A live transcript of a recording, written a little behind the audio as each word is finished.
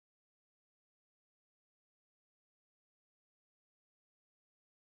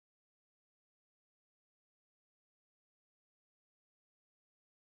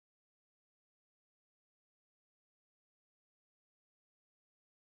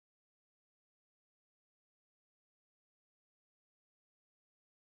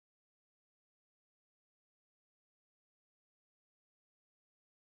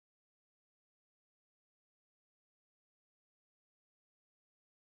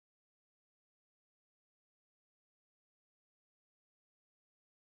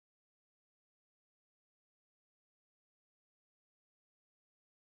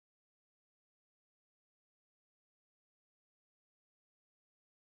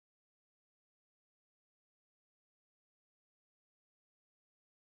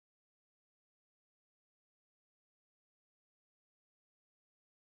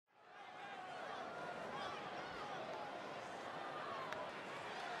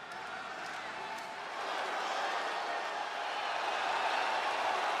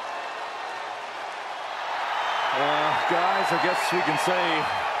I guess we can say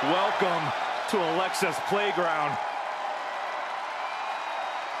welcome to Alicia's playground.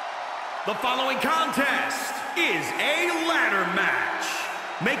 The following contest is a ladder match.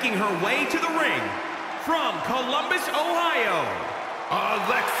 Making her way to the ring from Columbus, Ohio,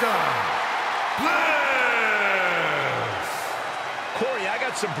 Alexa Bliss. Corey, I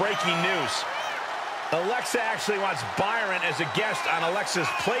got some breaking news. Alexa actually wants Byron as a guest on Alicia's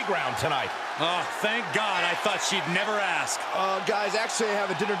playground tonight. Oh, thank God. I thought she'd never ask. Guys, actually, I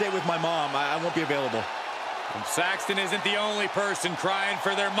have a dinner date with my mom. I won't be available. And Saxton isn't the only person crying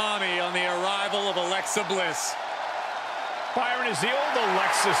for their mommy on the arrival of Alexa Bliss. Byron, is the old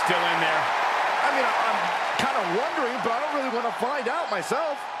Alexa still in there? I mean, I'm kind of wondering, but I don't really want to find out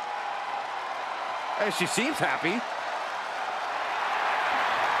myself. Hey, she seems happy.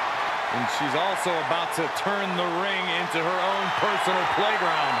 And she's also about to turn the ring into her own personal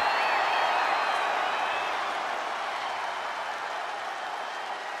playground.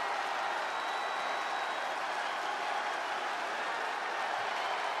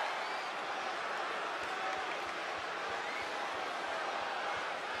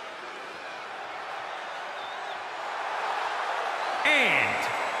 And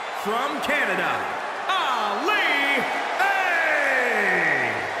from Canada, ALICIA.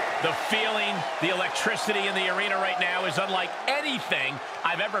 The feeling, the electricity in the arena right now is unlike anything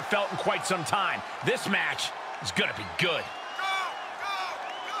I've ever felt in quite some time. This match is going to be good.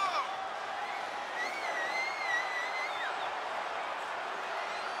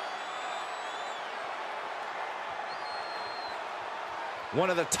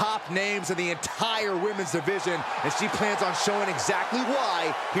 One of the top names in the entire women's division, and she plans on showing exactly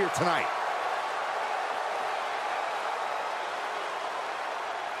why here tonight.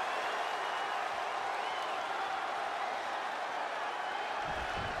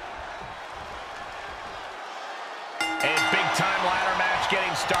 A big-time ladder match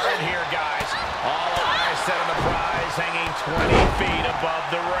getting started here, guys. All eyes set on the prize, hanging 20 feet above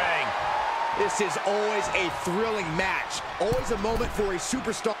the ring. This is always a thrilling match. Always a moment for a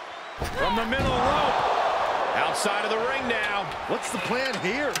superstar. From the middle rope. Outside of the ring now. What's the plan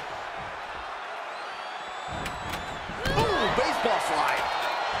here? Ooh, baseball slide.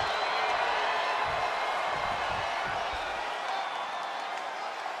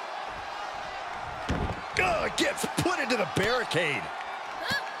 Gets put into the barricade.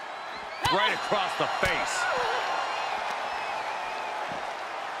 Right across the face.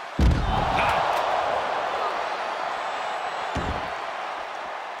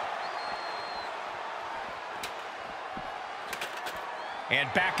 And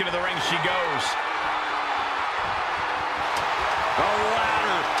back into the ring she goes. A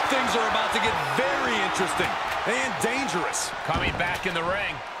ladder. Things are about to get very interesting and dangerous. Coming back in the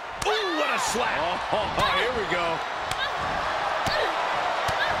ring. Ooh, what a slap. Oh, here we go.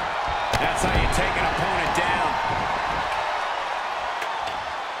 That's how you take an opponent down.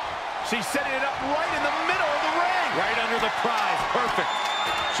 She's setting it up right in the middle of the ring. Right under the prize. Perfect.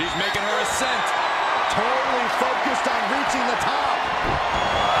 She's making her ascent. Totally focused on reaching the top.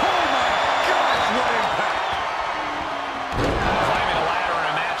 Oh, my gosh, what impact. Climbing a ladder in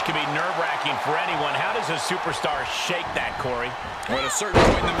a match can be nerve-wracking for anyone. How does a superstar shake that, Corey? Well, at a certain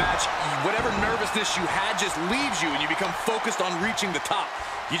point in the match, whatever nervousness you had just leaves you and you become focused on reaching the top.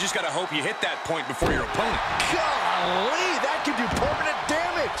 You just got to hope you hit that point before your opponent. Golly, that could do permanent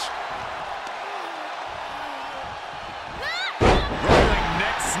damage. Rolling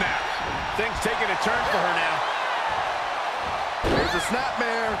neck snap. Things taking a turn for her now. There's a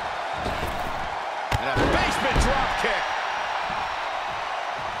snapmare. And a basement drop kick.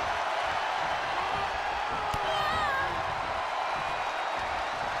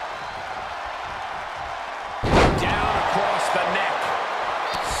 Down across the neck.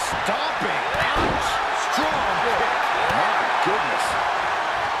 Stomping. Ouch. Strong kick. My goodness.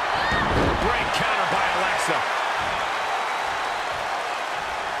 Great counter by Alexa.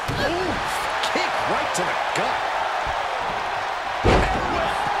 Ooh, kick right to the gut.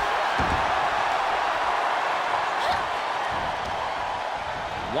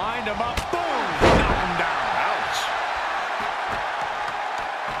 Wind him up. Boom. Knock him down. Ouch.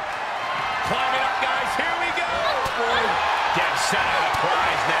 Climbing up, guys. Here we go. Get set on the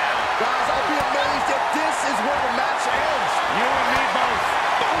prize now. Guys, I'll be amazed if this is where the match ends. You and me both.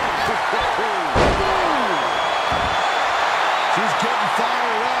 She's getting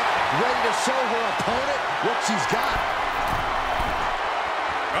fired up, ready to show her opponent what she's got.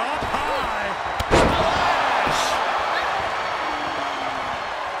 Up high. Splash.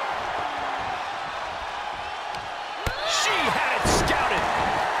 She had it scouted.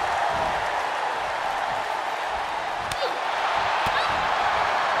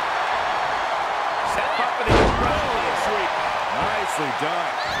 Nicely done.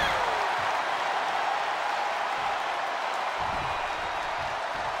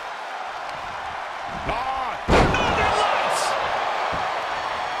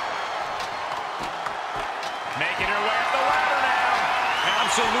 Making her way up the ladder now.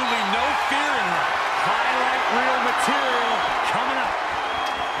 Absolutely no fear in her. Highlight reel material coming up.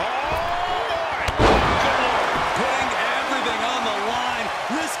 Oh, boy. Good Lord. Putting everything on the line,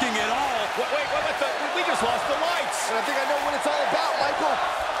 risking it all. Wait, we just lost the lights. And I think I know what it's all about, Michael.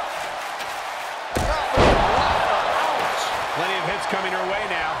 Ouch. Plenty of hits coming her way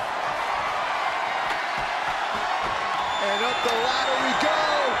now. And up the ladder we go.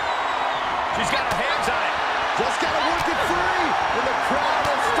 She's got her hands on it. Just got to work it free. And the crowd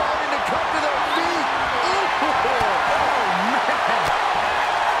is starting to come to their feet. Ooh. Oh, man.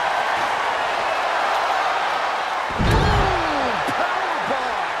 Boom.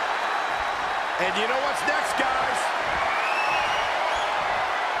 Powerbomb. And you know what's next, guys?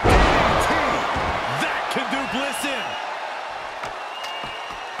 That can do Bliss in.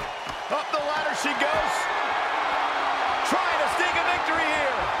 Up the ladder she goes. Trying to sneak a victory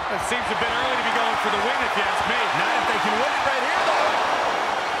here. It seems a bit early to be going for the win, if you ask me. Not if they can win it right here, though.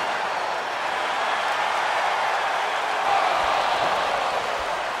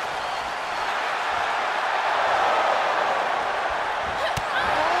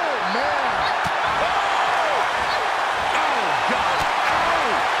 Oh, man. Oh, God.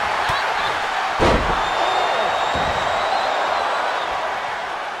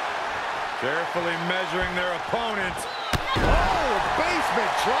 Carefully measuring their opponent. Oh,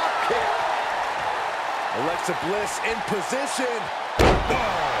 basement drop kick. Alexa Bliss in position. Oh,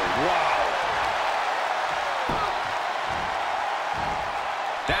 wow.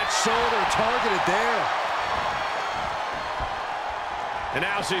 That shoulder targeted there. And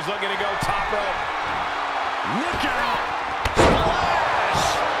now she's looking to go top rope. Look out! Splash!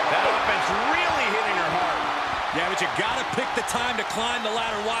 That offense really hitting her hard. Yeah, but you gotta pick the time to climb the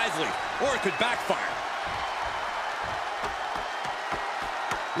ladder wisely, or it could backfire.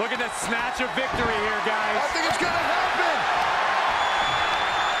 Look at that snatch of victory here, guys. I think it's going to happen.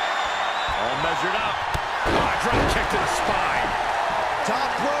 All measured up. Oh, drop kick to the spine. Top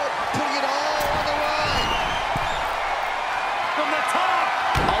rope, putting it all on the line. From the top.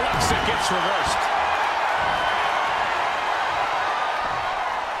 Alexa gets reversed.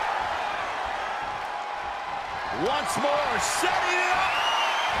 Once more, setting it up.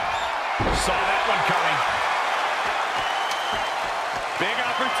 Saw that one coming. Big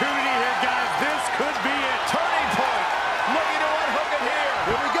opportunity here, guys. This could be it. Turning point. Looking to unhook it here.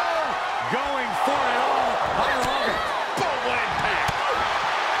 Here we go. Going for it all. I love it. Boom, what impact.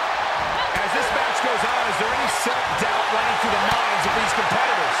 As this match goes on, is there any self-doubt running through the minds of these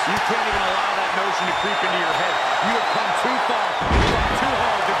competitors? You can't even allow that notion to creep into your head. You have come too far. You are too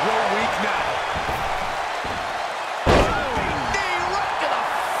hard to grow weak now. Knee right to the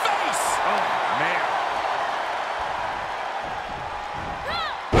face. Oh, man.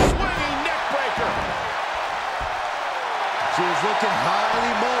 Swinging neck breaker. She was looking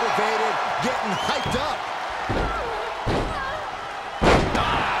highly motivated, getting hyped up.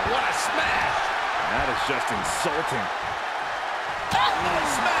 Ah, what a smash. That is just insulting. Another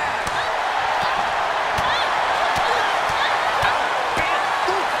smash.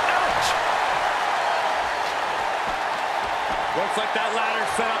 Looks like that ladder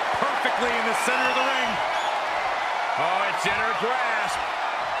set up perfectly in the center of the ring. Oh, it's in her grasp.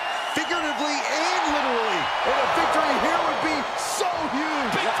 Figuratively and literally. And a victory here would be so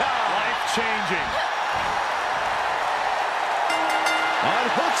huge. Big time. Life-changing.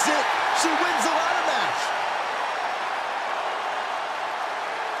 Unhooks it. She wins the ladder match.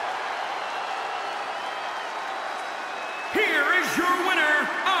 Here is your winner,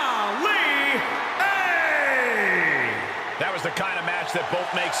 ALICIA! That was the kind of match that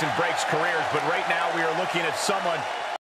both makes and breaks careers, but right now we are looking at someone